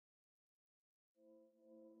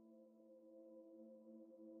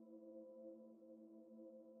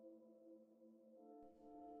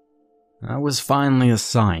I was finally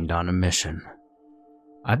assigned on a mission.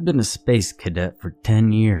 I've been a space cadet for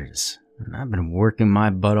 10 years, and I've been working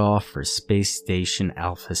my butt off for Space Station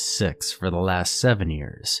Alpha 6 for the last 7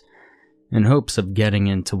 years, in hopes of getting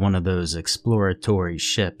into one of those exploratory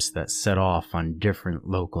ships that set off on different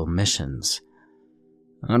local missions.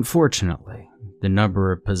 Unfortunately, the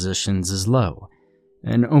number of positions is low,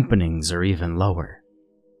 and openings are even lower.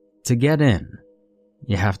 To get in,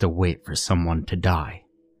 you have to wait for someone to die.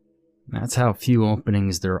 That's how few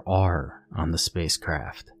openings there are on the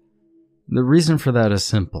spacecraft. The reason for that is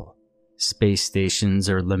simple. Space stations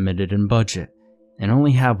are limited in budget and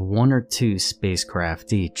only have 1 or 2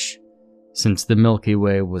 spacecraft each. Since the Milky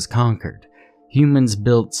Way was conquered, humans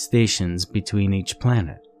built stations between each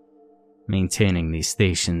planet. Maintaining these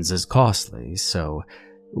stations is costly, so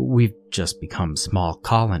we've just become small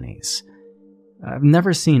colonies. I've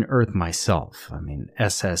never seen Earth myself.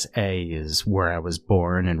 SSA is where I was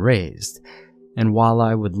born and raised, and while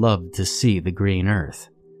I would love to see the green Earth,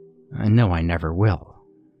 I know I never will.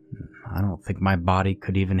 I don't think my body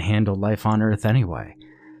could even handle life on Earth anyway.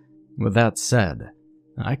 With that said,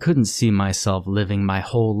 I couldn't see myself living my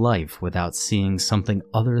whole life without seeing something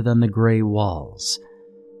other than the gray walls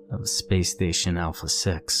of Space Station Alpha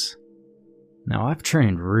 6. Now, I've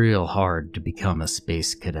trained real hard to become a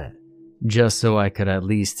space cadet, just so I could at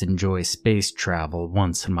least enjoy space travel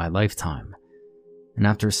once in my lifetime. And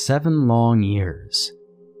after 7 long years,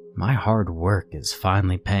 my hard work is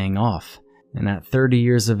finally paying off, and at 30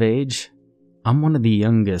 years of age, I'm one of the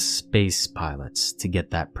youngest space pilots to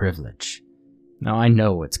get that privilege. Now I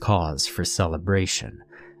know it's cause for celebration,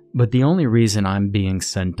 but the only reason I'm being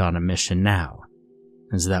sent on a mission now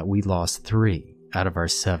is that we lost 3 out of our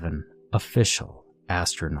 7 official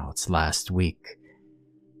astronauts last week.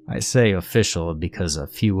 I say official because a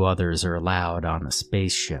few others are allowed on a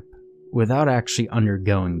spaceship without actually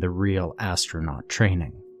undergoing the real astronaut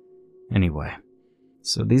training. Anyway,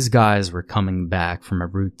 so these guys were coming back from a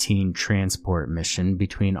routine transport mission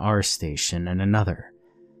between our station and another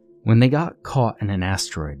when they got caught in an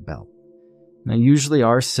asteroid belt. Now usually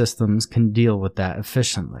our systems can deal with that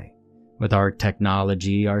efficiently. With our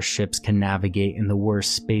technology, our ships can navigate in the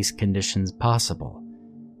worst space conditions possible.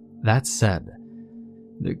 That said,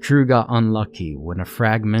 the crew got unlucky when a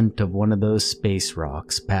fragment of one of those space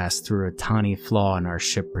rocks passed through a tiny flaw in our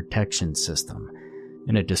ship protection system,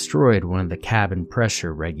 and it destroyed one of the cabin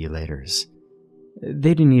pressure regulators.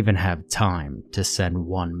 They didn't even have time to send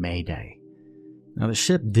one mayday. Now the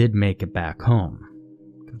ship did make it back home,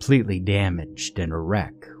 completely damaged and a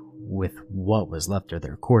wreck, with what was left of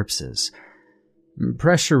their corpses.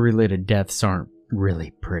 Pressure-related deaths aren't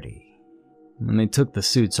really pretty. When they took the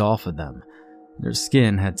suits off of them, their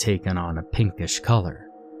skin had taken on a pinkish color.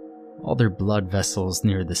 All their blood vessels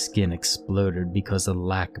near the skin exploded because of the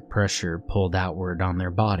lack of pressure pulled outward on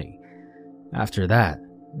their body. After that,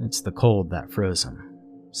 it's the cold that froze them.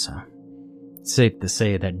 So, it's safe to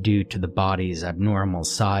say that due to the body's abnormal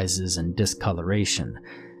sizes and discoloration,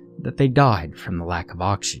 that they died from the lack of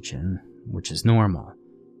oxygen, which is normal.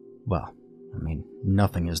 Well,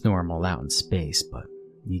 nothing is normal out in space, but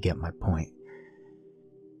you get my point.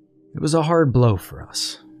 It was a hard blow for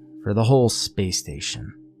us, for the whole space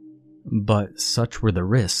station. But such were the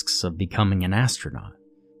risks of becoming an astronaut.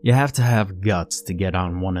 You have to have guts to get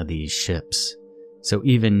on one of these ships, so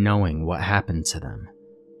even knowing what happened to them,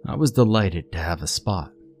 I was delighted to have a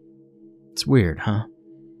spot. It's weird, huh?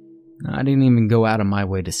 I didn't even go out of my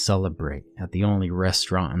way to celebrate at the only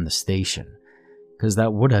restaurant in the station, because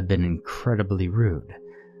that would have been incredibly rude.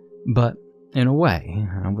 But in a way,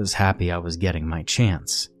 I was happy I was getting my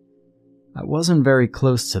chance. I wasn't very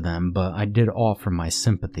close to them, but I did offer my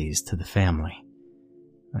sympathies to the family.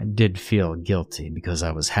 I did feel guilty because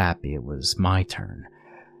I was happy it was my turn,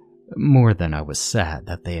 more than I was sad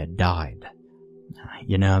that they had died.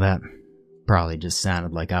 That probably just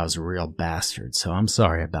sounded like I was a real bastard, so I'm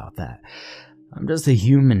sorry about that. I'm just a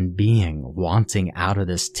human being wanting out of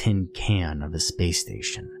this tin can of a space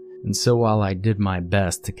station, and so while I did my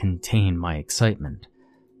best to contain my excitement,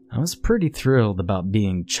 I was pretty thrilled about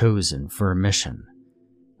being chosen for a mission.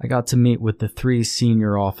 I got to meet with the 3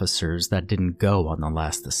 senior officers that didn't go on the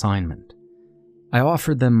last assignment. I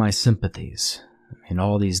offered them my sympathies.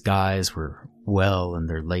 All these guys were well in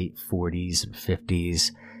their late 40s and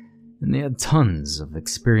 50s, and they had tons of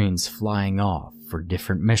experience flying off for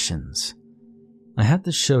different missions. I had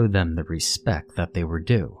to show them the respect that they were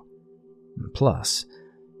due. Plus,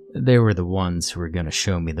 they were the ones who were going to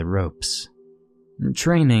show me the ropes.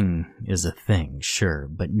 Training is a thing, sure,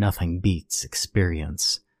 but nothing beats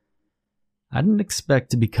experience. I didn't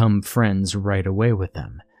expect to become friends right away with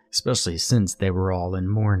them, especially since they were all in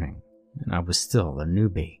mourning. and I was still a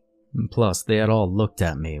newbie. And plus, they had all looked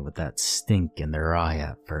at me with that stink in their eye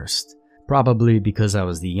at first, probably because I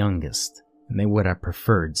was the youngest, and they would have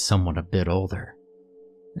preferred someone a bit older.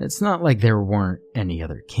 It's not like there weren't any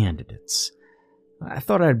other candidates. I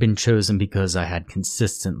thought I'd been chosen because I had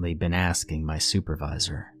consistently been asking my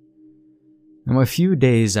supervisor. Now, a few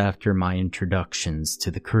days after my introductions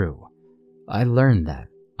to the crew, I learned that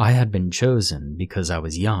I had been chosen because I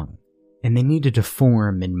was young, and they needed to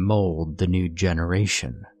form and mold the new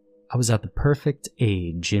generation. I was at the perfect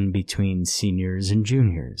age in between seniors and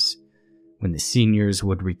juniors. When the seniors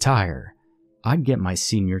would retire, I'd get my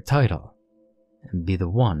senior title and be the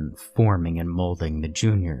one forming and molding the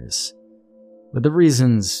juniors. But the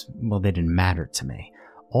reasons, well, they didn't matter to me.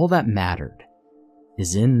 All that mattered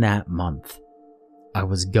is in that month, I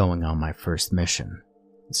was going on my first mission.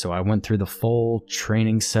 So I went through the full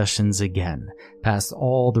training sessions again, passed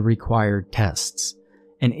all the required tests,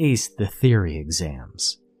 and aced the theory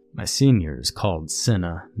exams. My seniors, called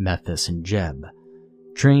Cinna, Methus, and Jeb,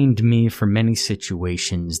 trained me for many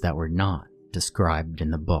situations that were not described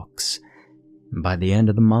in the books. And by the end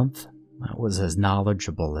of the month, I was as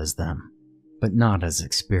knowledgeable as them, but not as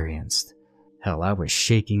experienced. Hell, I was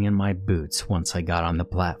shaking in my boots once I got on the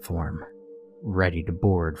platform, ready to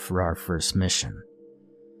board for our first mission.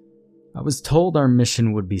 I was told our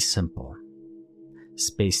mission would be simple.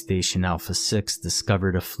 Space Station Alpha 6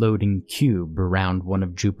 discovered a floating cube around one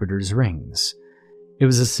of Jupiter's rings. It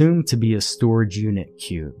was assumed to be a storage unit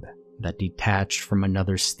cube that detached from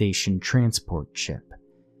another station transport ship,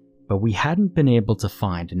 but we hadn't been able to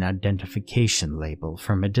find an identification label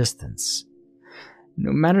from a distance.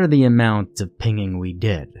 No matter the amount of pinging we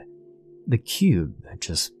did, the cube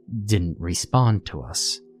just didn't respond to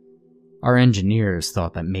us. Our engineers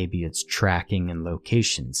thought that maybe its tracking and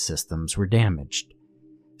location systems were damaged,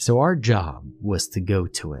 so our job was to go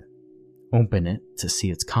to it, open it to see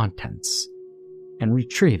its contents, and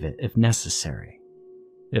retrieve it if necessary.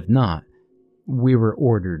 If not, we were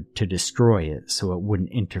ordered to destroy it so it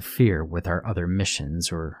wouldn't interfere with our other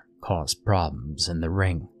missions or cause problems in the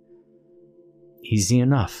ring. Easy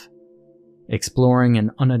enough. Exploring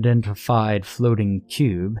an unidentified floating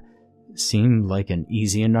cube seemed like an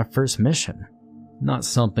easy enough first mission. Not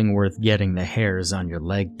something worth getting the hairs on your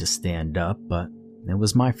leg to stand up, but it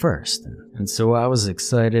was my first, and so I was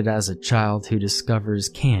excited as a child who discovers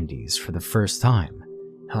candies for the first time.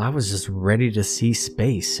 Hell, I was just ready to see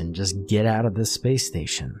space and just get out of this space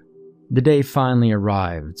station. The day finally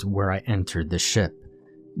arrived where I entered the ship,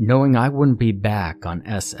 knowing I wouldn't be back on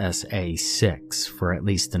SSA-6 for at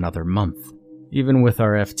least another month. Even with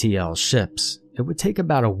our FTL ships, it would take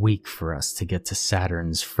about a week for us to get to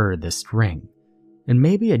Saturn's furthest ring, and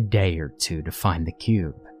maybe a day or two to find the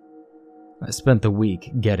cube. I spent the week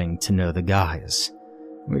getting to know the guys.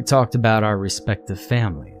 We talked about our respective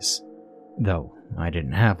families, though I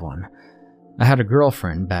didn't have one. I had a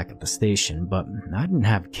girlfriend back at the station, but I didn't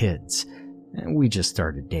have kids, and we just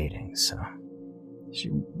started dating, so she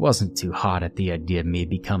wasn't too hot at the idea of me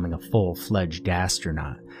becoming a full-fledged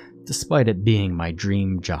astronaut, despite it being my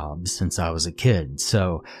dream job since I was a kid,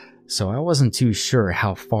 so I wasn't too sure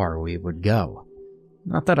how far we would go.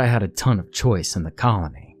 Not that I had a ton of choice in the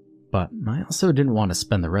colony, but I also didn't want to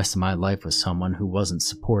spend the rest of my life with someone who wasn't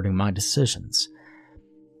supporting my decisions.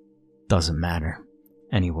 Doesn't matter.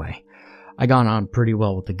 Anyway, I got on pretty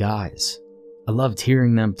well with the guys. I loved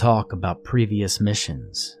hearing them talk about previous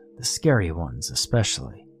missions, the scary ones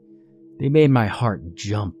especially. They made my heart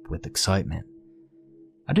jump with excitement.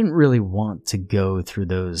 I didn't really want to go through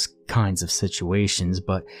those kinds of situations,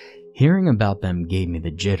 but hearing about them gave me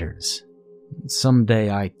the jitters. Someday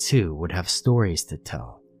I too would have stories to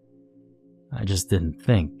tell. I just didn't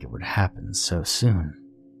think it would happen so soon.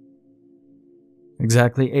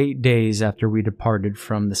 Exactly 8 days after we departed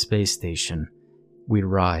from the space station, we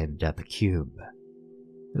arrived at the cube.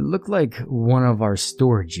 It looked like one of our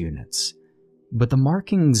storage units, but the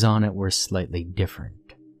markings on it were slightly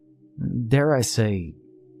different. Dare I say,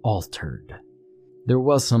 altered. There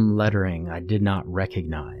was some lettering I did not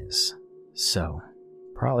recognize, so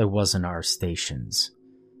probably wasn't our station's.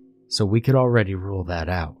 So we could already rule that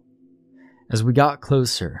out. As we got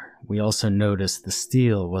closer, we also noticed the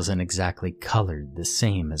steel wasn't exactly colored the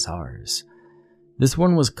same as ours. This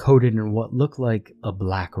one was coated in what looked like a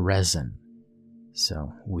black resin,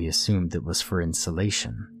 so we assumed it was for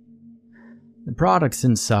insulation. The products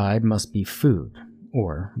inside must be food,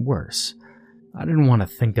 or worse. I didn't want to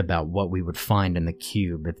think about what we would find in the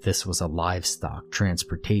cube if this was a livestock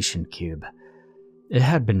transportation cube. It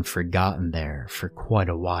had been forgotten there for quite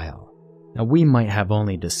a while. Now, we might have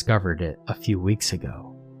only discovered it a few weeks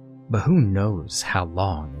ago, but who knows how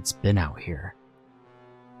long it's been out here.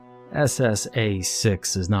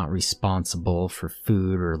 SSA-6 is not responsible for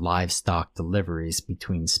food or livestock deliveries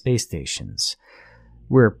between space stations.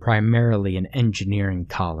 We're primarily an engineering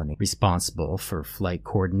colony responsible for flight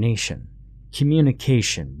coordination,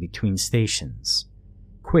 communication between stations,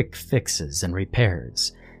 quick fixes and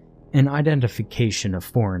repairs, and identification of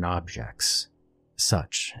foreign objects,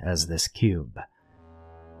 such as this cube.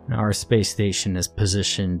 Our space station is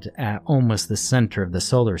positioned at almost the center of the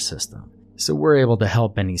solar system, so we're able to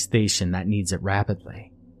help any station that needs it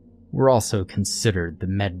rapidly. We're also considered the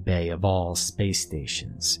med bay of all space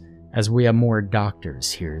stations, as we have more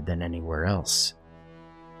doctors here than anywhere else.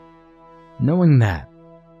 Knowing that,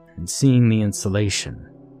 and seeing the installation,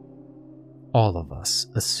 all of us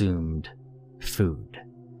assumed food.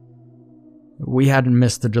 We hadn't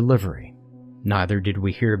missed a delivery. Neither did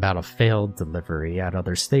we hear about a failed delivery at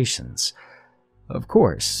other stations. Of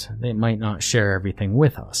course, they might not share everything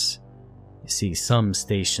with us. You see, some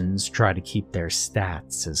stations try to keep their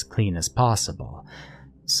stats as clean as possible,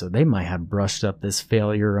 so they might have brushed up this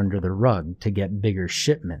failure under the rug to get bigger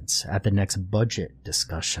shipments at the next budget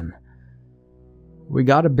discussion. We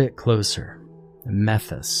got a bit closer, and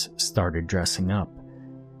Methus started dressing up.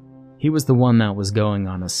 He was the one that was going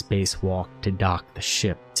on a spacewalk to dock the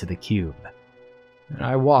ship to the cube. And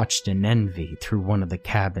I watched in envy through one of the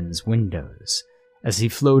cabin's windows as he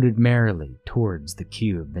floated merrily towards the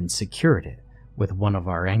cube and secured it with one of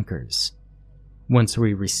our anchors. Once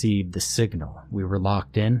we received the signal we were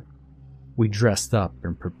locked in, we dressed up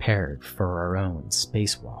and prepared for our own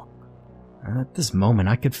spacewalk. At this moment,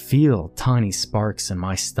 I could feel tiny sparks in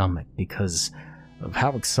my stomach because of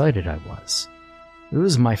how excited I was. It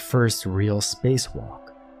was my first real spacewalk,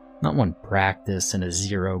 not one practice in a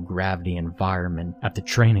zero-gravity environment at the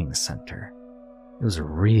training center. It was a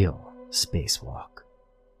real spacewalk.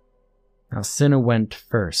 Now, Cinna went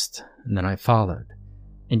first, and then I followed,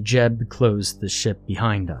 and Jeb closed the ship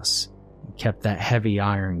behind us and kept that heavy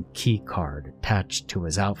iron key card attached to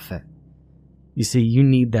his outfit. You see, you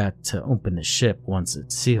need that to open the ship once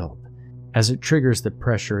it's sealed, as it triggers the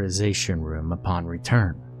pressurization room upon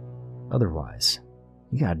return. Otherwise,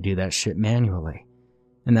 you gotta do that shit manually,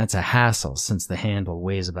 and that's a hassle since the handle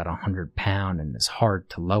weighs about 100 pounds and is hard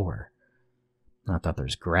to lower. Not that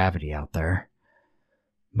there's gravity out there.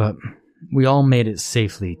 But we all made it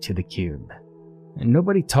safely to the cube, and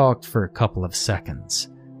nobody talked for a couple of seconds.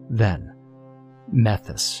 Then,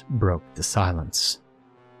 Methus broke the silence.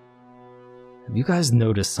 Have you guys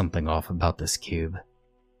noticed something off about this cube?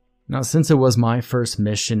 Now, since it was my first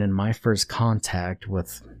mission and my first contact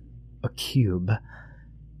with a cube,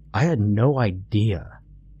 I had no idea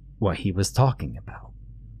what he was talking about.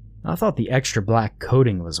 I thought the extra black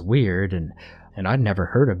coating was weird, and I'd never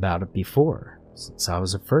heard about it before, since I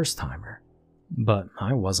was a first-timer. But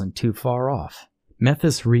I wasn't too far off.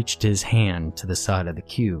 Methus reached his hand to the side of the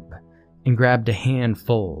cube and grabbed a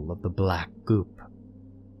handful of the black goop.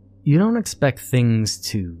 You don't expect things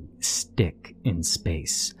to stick in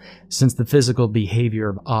space, since the physical behavior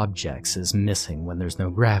of objects is missing when there's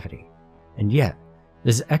no gravity. And yet,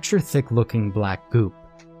 this extra thick-looking black goop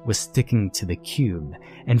was sticking to the cube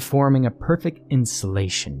and forming a perfect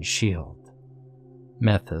insulation shield.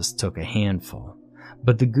 Methus took a handful,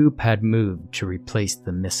 but the goop had moved to replace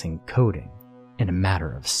the missing coating in a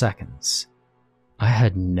matter of seconds. I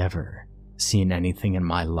had never seen anything in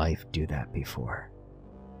my life do that before.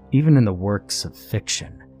 Even in the works of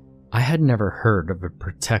fiction, I had never heard of a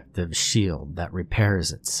protective shield that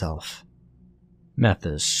repairs itself.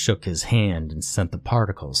 Methus shook his hand and sent the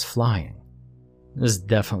particles flying. This is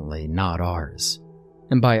definitely not ours,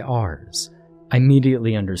 and by ours, I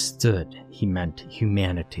immediately understood he meant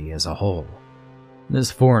humanity as a whole.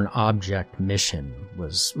 This foreign object mission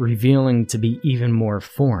was revealing to be even more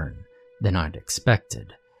foreign than I'd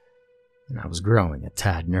expected, and I was growing a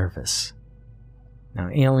tad nervous. Now,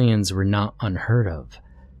 aliens were not unheard of,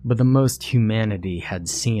 but the most humanity had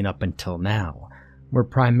seen up until now were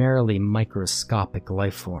primarily microscopic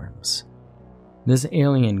life forms. This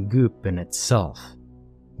alien goop in itself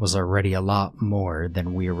was already a lot more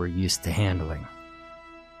than we were used to handling.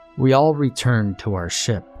 We all returned to our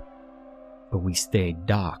ship, but we stayed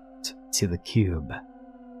docked to the cube,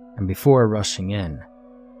 and before rushing in,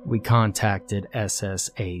 we contacted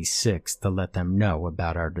SSA-6 to let them know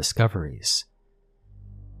about our discoveries.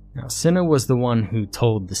 Now, Cinna was the one who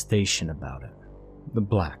told the station about it, the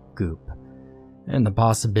black goop, and the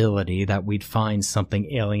possibility that we'd find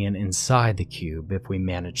something alien inside the cube if we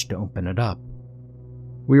managed to open it up.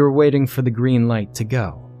 We were waiting for the green light to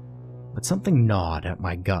go, but something gnawed at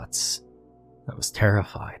my guts. I was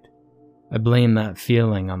terrified. I blame that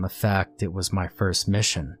feeling on the fact it was my first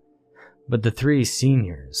mission, but the 3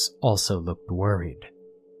 seniors also looked worried.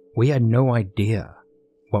 We had no idea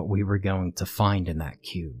what we were going to find in that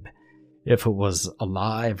cube, if it was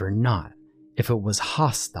alive or not, if it was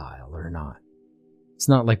hostile or not. It's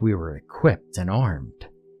not like we were equipped and armed.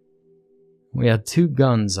 We had 2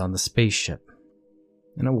 guns on the spaceship,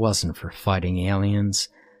 and it wasn't for fighting aliens,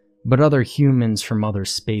 but other humans from other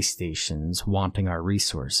space stations wanting our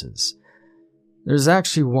resources. There's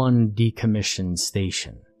actually one decommissioned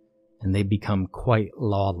station, and they become quite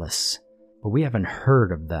lawless, but we haven't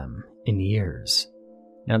heard of them in years.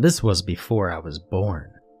 Now this was before I was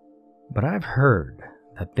born, but I've heard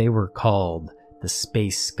that they were called the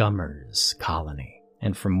Space Scummers Colony,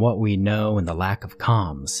 and from what we know and the lack of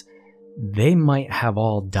comms, they might have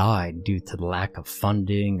all died due to the lack of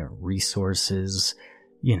funding or resources,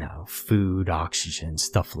 food, oxygen,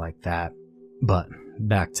 stuff like that. But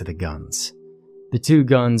back to the guns. The 2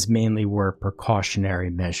 guns mainly were a precautionary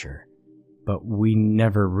measure, but we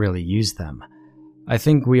never really used them. I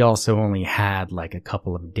think we also only had like a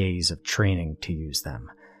couple of days of training to use them.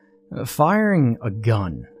 Firing a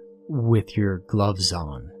gun with your gloves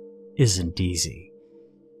on isn't easy,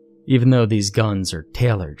 even though these guns are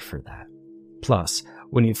tailored for that. Plus,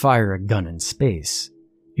 when you fire a gun in space,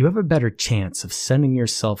 you have a better chance of sending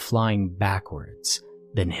yourself flying backwards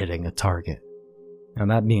than hitting a target. Now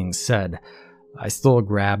that being said, I still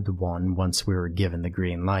grabbed one once we were given the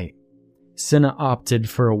green light. Cinna opted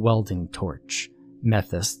for a welding torch.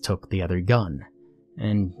 Methus took the other gun.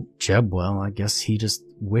 And Jeb, well, I guess he just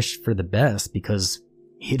wished for the best because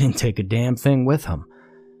he didn't take a damn thing with him.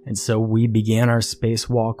 And so we began our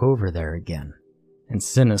spacewalk over there again. And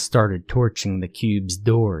Cinna started torching the cube's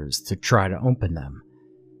doors to try to open them.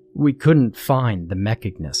 We couldn't find the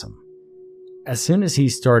mechanism. As soon as he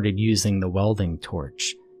started using the welding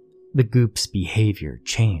torch, the goop's behavior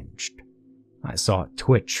changed. I saw it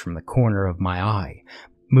twitch from the corner of my eye,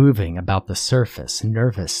 moving about the surface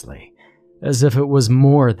nervously, as if it was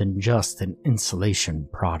more than just an insulation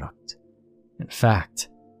product. In fact,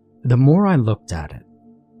 the more I looked at it,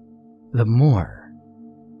 the more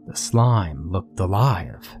the slime looked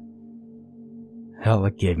alive. Hell,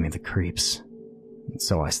 it gave me the creeps. And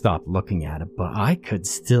so I stopped looking at it, but I could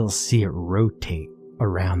still see it rotate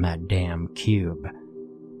around that damn cube.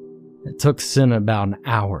 It took Cinna about an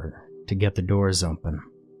hour to get the doors open,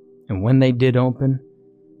 and when they did open,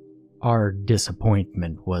 our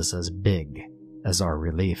disappointment was as big as our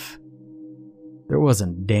relief. There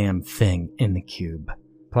wasn't a damn thing in the cube.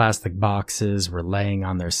 Plastic boxes were laying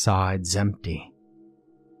on their sides empty.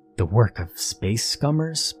 The work of space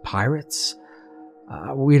scummers? Pirates?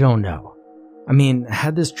 We don't know. I mean,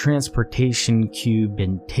 had this transportation cube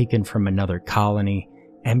been taken from another colony,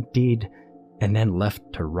 emptied, and then left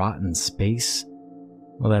to rot in space?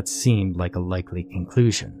 Well, that seemed like a likely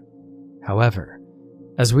conclusion. However,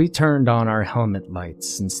 as we turned on our helmet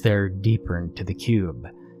lights and stared deeper into the cube,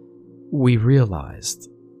 we realized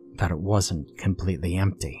that it wasn't completely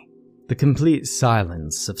empty. The complete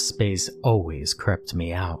silence of space always crept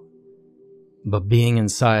me out. But being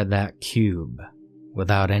inside that cube,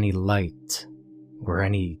 without any light or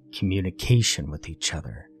any communication with each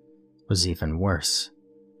other, was even worse.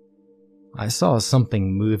 I saw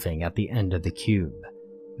something moving at the end of the cube.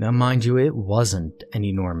 Now mind you, it wasn't an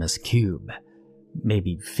enormous cube.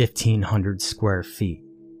 Maybe 1,500 square feet,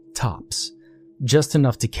 tops. Just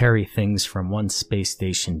enough to carry things from one space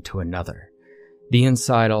station to another. The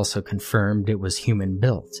inside also confirmed it was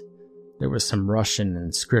human-built. There was some Russian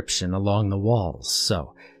inscription along the walls,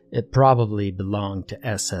 so it probably belonged to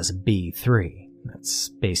SSB-3, that's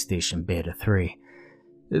Space Station Beta-3.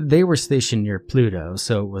 They were stationed near Pluto,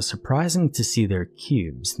 so it was surprising to see their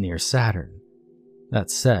cubes near Saturn. That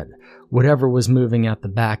said, whatever was moving at the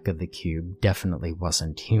back of the cube definitely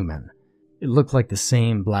wasn't human. It looked like the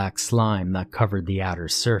same black slime that covered the outer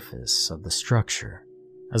surface of the structure.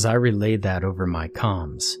 As I relayed that over my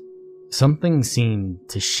comms, something seemed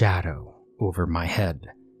to shadow over my head,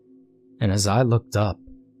 and as I looked up,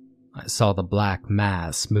 I saw the black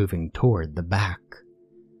mass moving toward the back.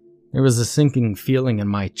 There was a sinking feeling in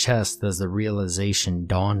my chest as the realization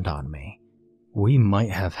dawned on me. We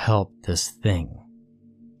might have helped this thing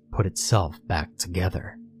put itself back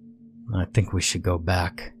together. I think we should go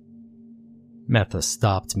back. Metha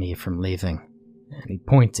stopped me from leaving, and he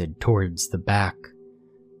pointed towards the back.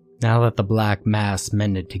 Now that the black mass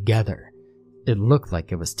mended together, it looked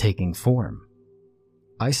like it was taking form.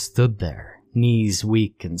 I stood there, knees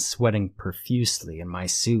weak and sweating profusely in my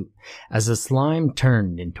suit, as the slime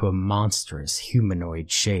turned into a monstrous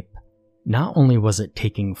humanoid shape. Not only was it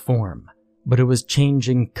taking form, but it was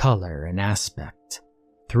changing color and aspect.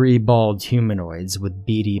 3 bald humanoids with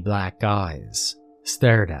beady black eyes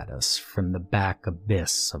stared at us from the back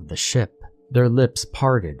abyss of the ship, their lips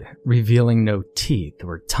parted, revealing no teeth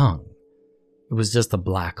or tongue. It was just a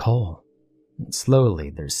black hole. And slowly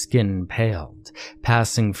their skin paled,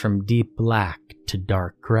 passing from deep black to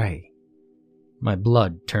dark gray. My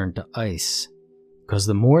blood turned to ice, because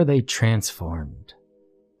the more they transformed,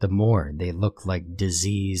 the more they looked like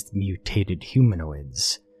diseased, mutated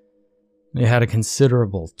humanoids. They had a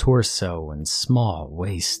considerable torso and small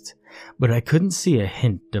waist, but I couldn't see a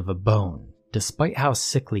hint of a bone, despite how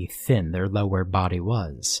sickly thin their lower body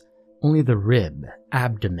was. Only the rib,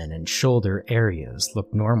 abdomen, and shoulder areas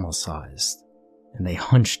looked normal-sized, and they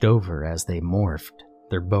hunched over as they morphed,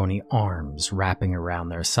 their bony arms wrapping around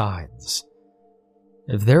their sides.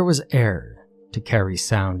 If there was air to carry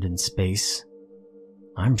sound in space,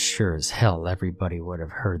 I'm sure as hell everybody would have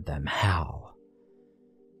heard them howl.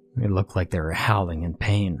 They looked like they were howling in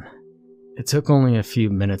pain. It took only a few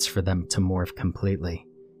minutes for them to morph completely,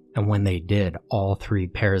 and when they did, all 3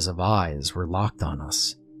 pairs of eyes were locked on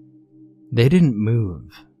us. They didn't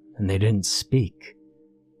move, and they didn't speak.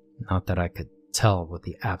 Not that I could tell with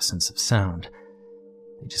the absence of sound.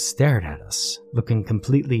 They just stared at us, looking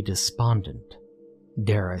completely despondent.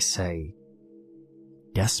 Dare I say,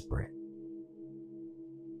 desperate.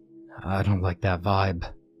 I don't like that vibe.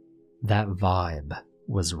 That vibe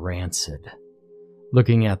was rancid.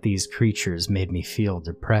 Looking at these creatures made me feel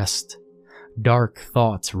depressed. Dark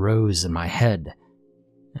thoughts rose in my head,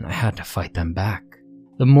 and I had to fight them back.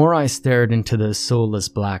 The more I stared into those soulless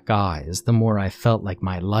black eyes, the more I felt like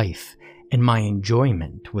my life and my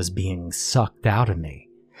enjoyment was being sucked out of me.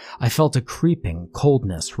 I felt a creeping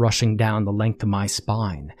coldness rushing down the length of my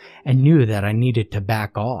spine and knew that I needed to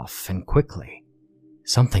back off, and quickly.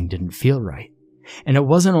 Something didn't feel right, and it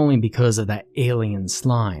wasn't only because of that alien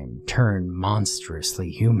slime turned monstrously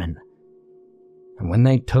human. And when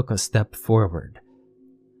they took a step forward,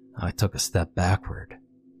 I took a step backward.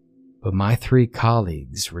 But my 3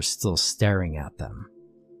 colleagues were still staring at them.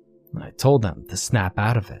 I told them to snap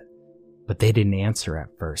out of it, but they didn't answer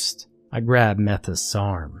at first. I grabbed Methus'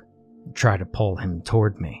 arm and tried to pull him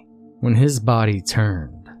toward me. When his body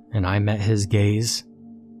turned and I met his gaze,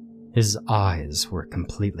 his eyes were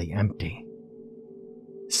completely empty.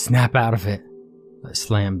 Snap out of it! I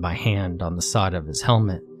slammed my hand on the side of his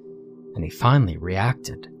helmet, and he finally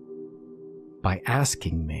reacted by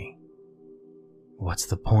asking me, "What's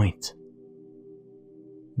the point?"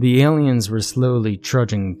 The aliens were slowly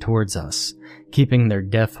trudging towards us, keeping their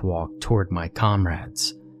death walk toward my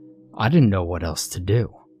comrades. I didn't know what else to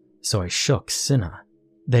do, so I shook Cinna,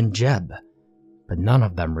 then Jeb, but none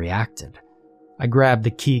of them reacted. I grabbed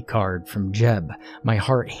the key card from Jeb, my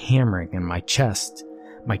heart hammering in my chest.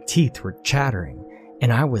 My teeth were chattering,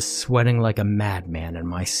 and I was sweating like a madman in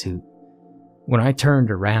my suit. When I turned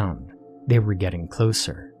around, they were getting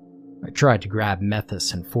closer. I tried to grab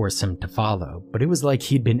Methus and force him to follow, but it was like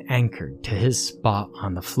he'd been anchored to his spot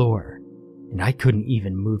on the floor, and I couldn't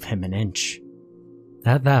even move him an inch.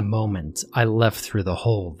 At that moment, I left through the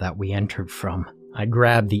hole that we entered from. I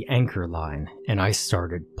grabbed the anchor line, and I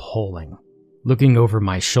started pulling. Looking over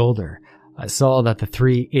my shoulder, I saw that the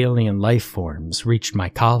 3 alien life forms reached my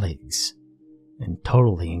colleagues and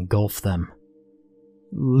totally engulfed them.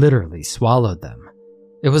 Literally swallowed them.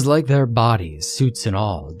 It was like their bodies, suits and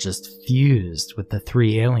all, just fused with the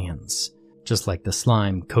 3 aliens. Just like the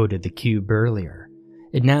slime coated the cube earlier,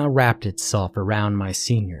 it now wrapped itself around my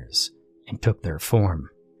seniors and took their form.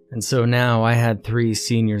 And so now I had 3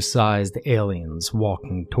 senior-sized aliens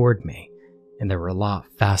walking toward me, and they were a lot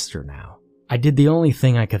faster now. I did the only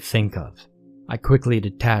thing I could think of. I quickly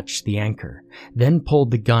detached the anchor, then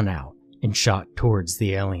pulled the gun out and shot towards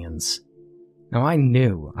the aliens. Now I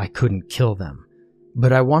knew I couldn't kill them,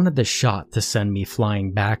 but I wanted the shot to send me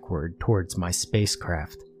flying backward towards my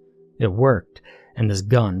spacecraft. It worked, and this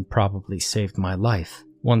gun probably saved my life.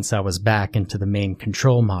 Once I was back into the main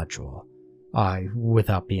control module, I,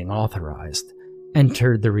 without being authorized,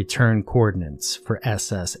 entered the return coordinates for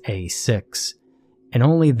SSA-6, and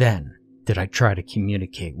only then did I try to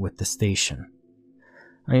communicate with the station.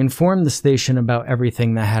 I informed the station about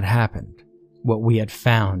everything that had happened, what we had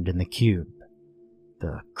found in the cube,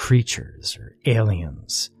 the creatures or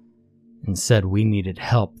aliens, and said we needed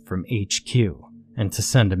help from HQ and to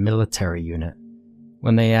send a military unit.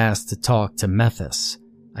 When they asked to talk to Methus,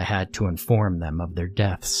 I had to inform them of their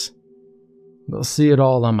deaths. They'll see it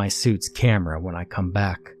all on my suit's camera when I come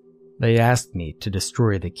back. They asked me to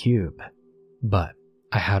destroy the cube, but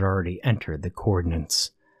I had already entered the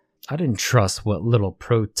coordinates. I didn't trust what little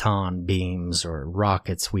proton beams or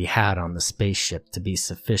rockets we had on the spaceship to be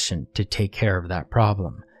sufficient to take care of that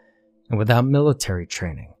problem. And without military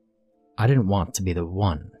training, I didn't want to be the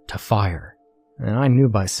one to fire. And I knew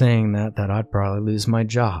by saying that I'd probably lose my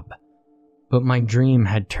job. But my dream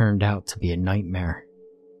had turned out to be a nightmare.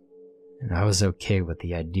 And I was okay with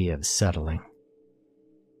the idea of settling.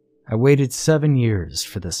 I waited 7 years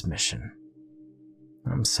for this mission.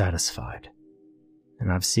 I'm satisfied.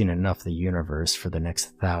 And I've seen enough of the universe for the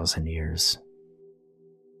next 1,000 years.